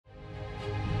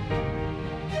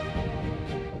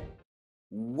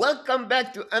Welcome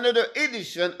back to another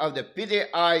edition of the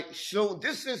PTI Show.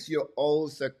 This is your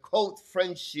host, Coach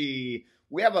Frenchy.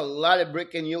 We have a lot of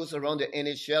breaking news around the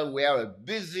NHL. We have a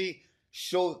busy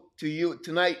show to you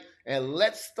tonight, and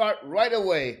let's start right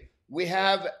away. We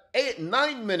have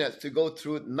 9 minutes to go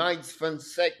through tonight's fun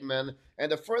segment,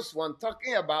 and the first one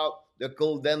talking about the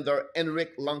goaltender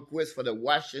Henrik Lundqvist for the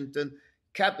Washington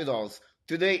Capitals.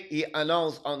 Today, he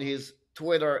announced on his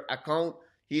Twitter account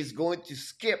he's going to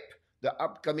skip the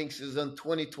upcoming season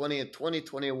 2020 and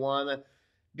 2021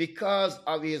 because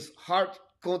of his heart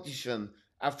condition.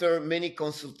 After many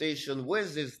consultations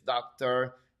with his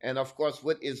doctor and of course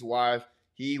with his wife,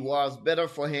 he was better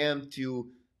for him to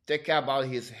take care about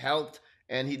his health,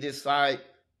 and he decided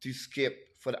to skip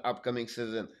for the upcoming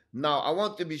season. Now, I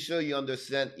want to be sure you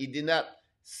understand he did not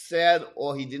said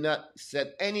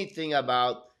anything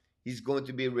about he's going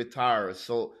to be retired.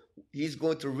 So he's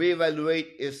going to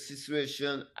reevaluate his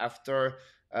situation after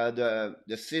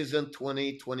the season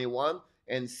 2021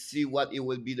 and see what it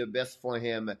will be the best for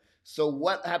him. So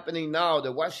what happening now?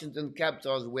 The Washington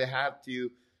Capitals will have to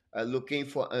looking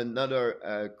for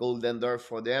another goaltender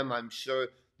for them. I'm sure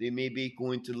they may be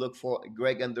going to look for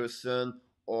Greg Anderson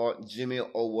or Jimmy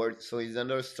Howard. So it's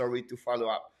another story to follow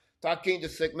up. Talking to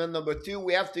segment number 2,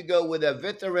 we have to go with a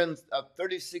veteran of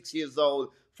 36 years old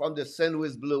from the St.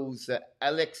 Louis Blues,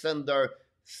 Alexander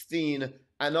Steen,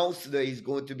 announced that he's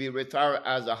going to be retired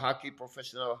as a hockey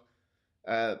professional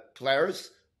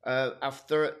players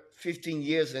after 15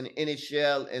 years in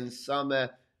NHL and some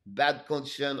bad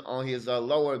condition on his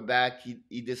lower back.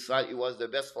 He decided it was the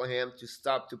best for him to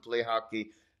stop to play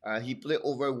hockey. He played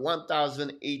over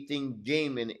 1,018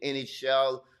 games in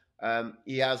NHL.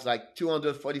 He has like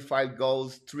 245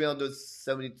 goals,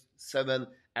 377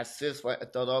 assists for a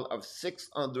total of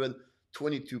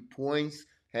 622 points.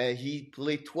 He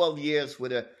played 12 years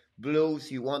with the Blues.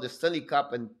 He won the Stanley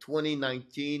Cup in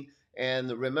 2019. And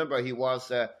remember, he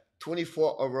was a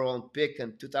 24 overall pick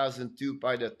in 2002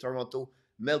 by the Toronto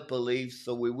Maple Leafs.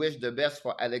 So we wish the best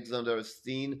for Alexander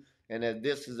Steen. And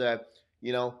this is that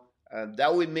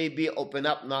would maybe open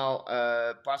up now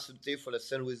possibility for the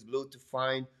St. Louis Blues to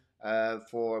find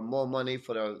for more money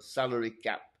for the salary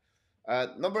cap.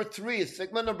 Segment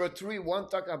number 3, want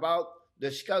to talk about the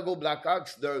Chicago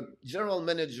Blackhawks. Their general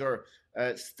manager,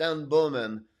 Stan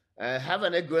Bowman, have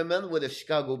an agreement with the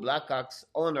Chicago Blackhawks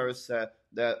owners,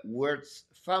 the Wirtz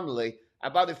family,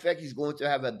 about the fact he's going to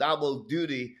have a double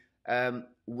duty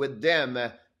with them.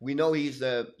 We know he's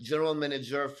a general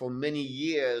manager for many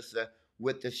years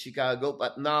with the Chicago,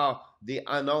 but now they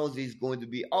announced he's going to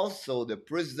be also the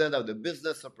president of the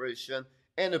business operation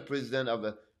and the president of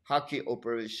the hockey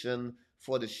operation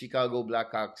for the Chicago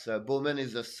Blackhawks. Bowman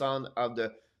is the son of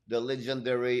the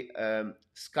legendary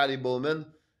Scotty Bowman,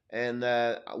 and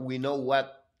we know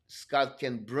what Scott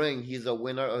can bring. He's a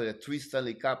winner of the 3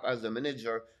 Stanley Cup as a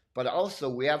manager, but also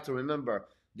we have to remember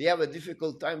they have a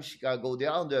difficult time, Chicago. They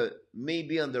are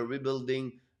maybe on the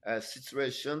rebuilding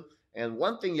situation, and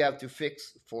one thing you have to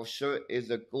fix for sure is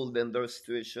the goaltender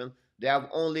situation. They have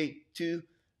only 2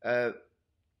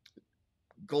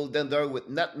 goaltender with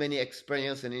not many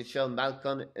experience in NHL,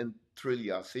 Malcolm and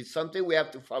Trillia. So it's something we have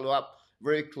to follow up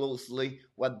very closely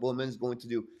what Bowman's going to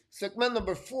do. Segment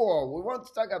number 4, we want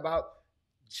to talk about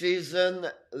Jason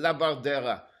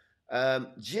Labardera.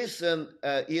 Jason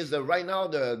is right now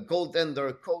the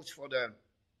goaltender coach for the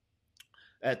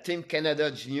Team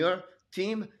Canada Junior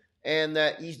team, and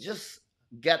he just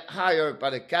got hired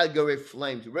by the Calgary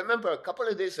Flames. Remember, a couple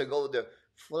of days ago, the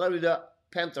Florida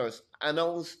Panthers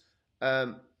announced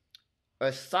a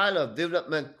style of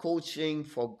development coaching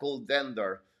for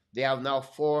goaltender. They have now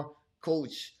 4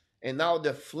 coach, and now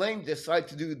the Flames decide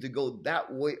to go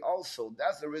that way also.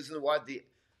 That's the reason why they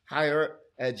hire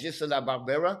Jason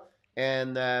LaBarbera,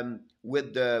 and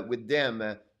with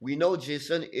them, we know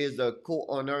Jason is the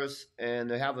co-owners and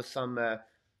they have some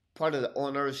part of the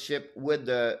ownership with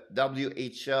the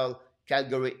WHL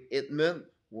Calgary Hitmen,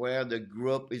 where the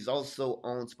group is also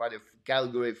owned by the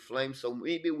Calgary Flames. So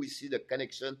maybe we see the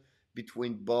connection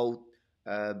between both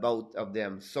of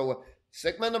them. So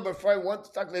segment number 5, I want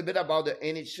to talk a little bit about the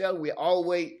NHL. We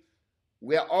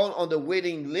are all on the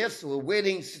waiting list. We're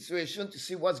waiting situation to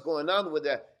see what's going on with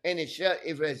the NHL,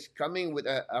 if it's coming with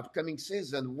an upcoming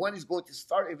season, when it's going to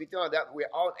start, everything like that. We're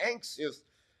all anxious.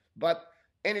 But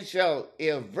NHL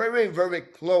is very, very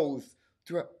close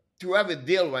to have a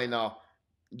deal right now.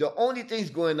 The only thing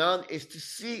going on is to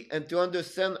see and to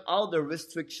understand all the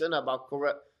restriction about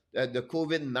the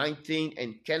COVID-19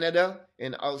 in Canada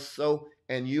and also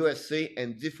in USA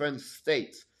and different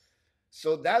states.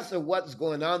 So that's what's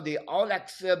going on. They all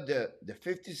accept the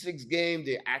 56 game.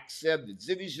 They accept the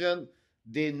division.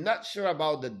 They're not sure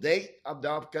about the date of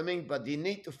the upcoming, but they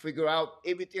need to figure out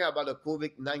everything about the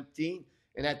COVID-19.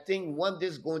 And I think when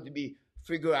this is going to be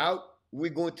figured out,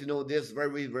 we're going to know this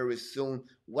very, very soon,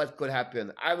 what could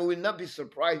happen. I will not be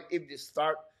surprised if they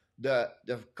start the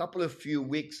couple of few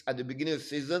weeks at the beginning of the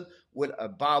season with a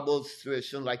bubble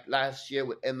situation like last year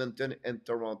with Edmonton and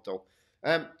Toronto.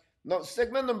 Um, Now,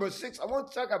 segment number 6, I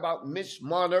want to talk about Mitch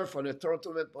Marner from the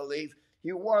Toronto Maple Leafs.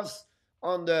 He was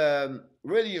on the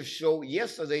radio show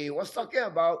yesterday. He was talking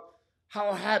about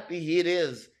how happy he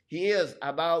is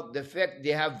about the fact they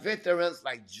have veterans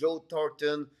like Joe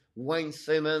Thornton, Wayne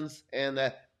Simmons,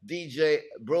 and DJ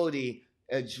Brody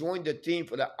join the team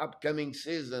for the upcoming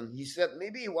season. He said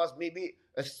maybe it was maybe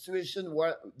a situation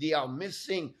where they are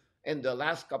missing in the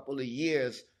last couple of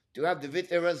years, to have the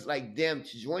veterans like them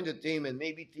to join the team and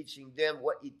maybe teaching them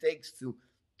what it takes to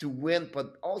win,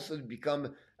 but also to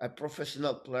become a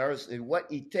professional players, and what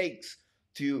it takes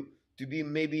to be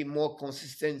maybe more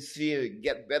consistency,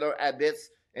 get better habits.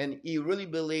 And he really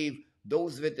believe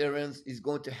those veterans is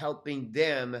going to helping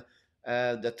them,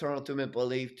 the Toronto Maple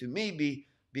Leafs, to maybe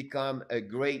become a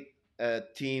great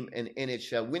team in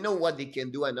NHL. We know what they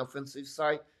can do on the offensive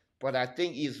side, but I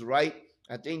think he's right.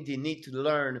 I think they need to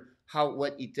learn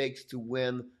what it takes to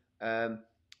win,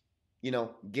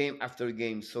 game after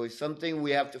game. So it's something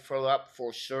we have to follow up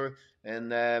for sure.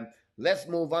 And let's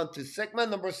move on to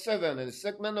segment number 7. And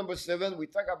segment number 7, we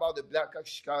talked about the Blackhawks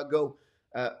Chicago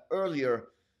earlier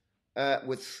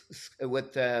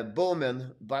with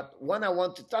Bowman. But what I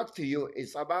want to talk to you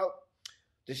is about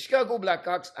the Chicago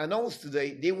Blackhawks announced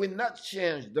today they will not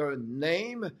change their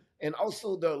name and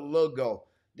also their logo.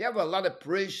 They have a lot of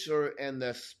pressure in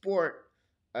the sport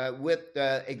with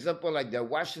example like the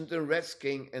Washington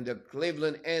Redskins and the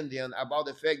Cleveland Indians about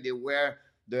the fact they wear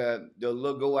the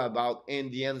logo about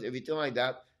Indians, everything like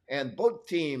that. And both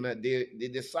teams, they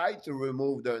decide to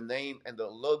remove their name and the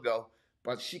logo.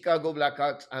 But Chicago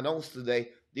Blackhawks announced today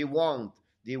they won't.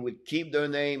 They would keep their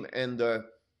name and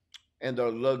their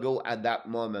logo at that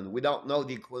moment. We don't know,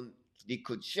 they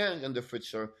could change in the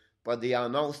future, but they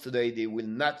announced today they will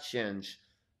not change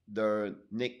their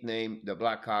nickname, the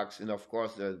Blackhawks, and of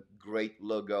course the great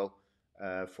logo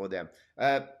for them.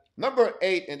 Number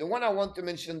 8, and the one I want to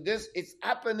mention this, it's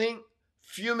happening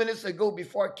few minutes ago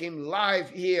before I came live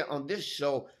here on this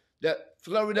show. The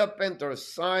Florida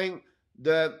Panthers signed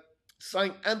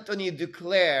Anthony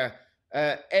Duclair,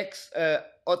 ex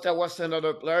Ottawa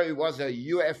Senator player. He was a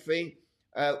UFA.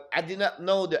 I did not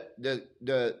know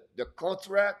the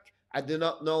contract. I did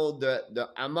not know the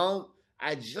amount.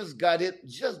 I just got it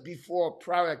just before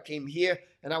prior I came here,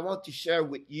 and I want to share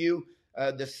with you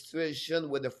the situation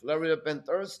with the Florida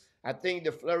Panthers. I think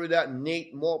the Florida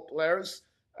need more players.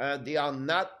 They are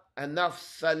not enough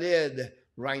solid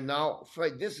right now.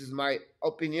 This is my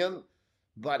opinion,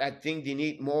 but I think they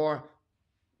need more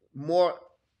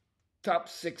top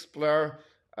 6 player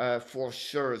for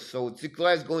sure. So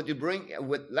Duclair is going to bring,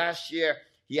 with last year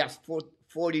he has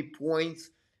 40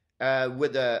 points.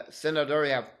 With the Senator,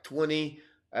 he have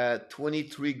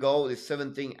 23 goals,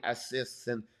 17 assists.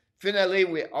 And finally,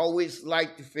 we always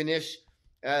like to finish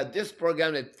this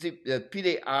program, the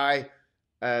PTI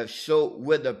show,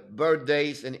 with the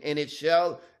birthdays in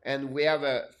NHL. And we have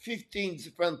 15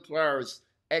 different players,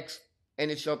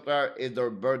 ex-NHL player is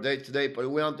their birthday today. But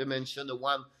we want to mention the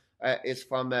one is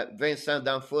from Vincent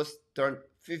Danfus, turned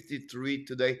 53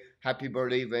 today. Happy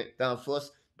birthday,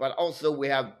 Danfus. But also we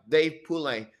have Dave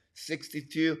Poulin,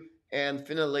 62. And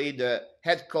finally, the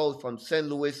head coach from St.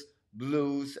 Louis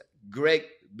Blues, Greg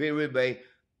Berube,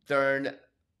 turned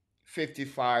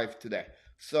 55 today.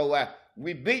 So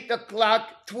we beat the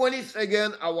clock 20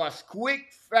 seconds. I was quick,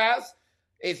 fast.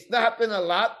 It's not happening a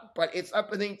lot, but it's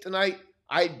happening tonight.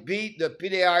 I beat the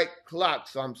PTI clock,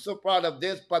 so I'm so proud of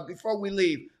this. But before we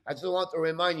leave, I just want to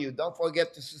remind you, don't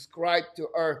forget to subscribe to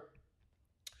our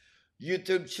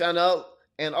YouTube channel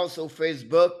and also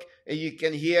Facebook. And you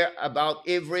can hear about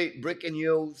every breaking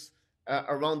news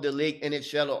around the league,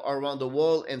 NHL, or around the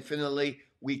world. And finally,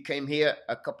 we came here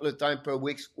a couple of times per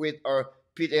week with our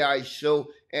PTI show.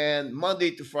 And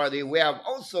Monday to Friday, we have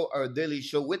also our daily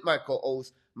show with my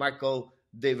co-host, Michael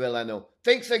DeVillano.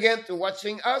 Thanks again for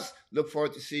watching us. Look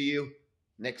forward to see you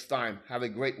next time. Have a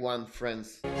great one,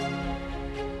 friends.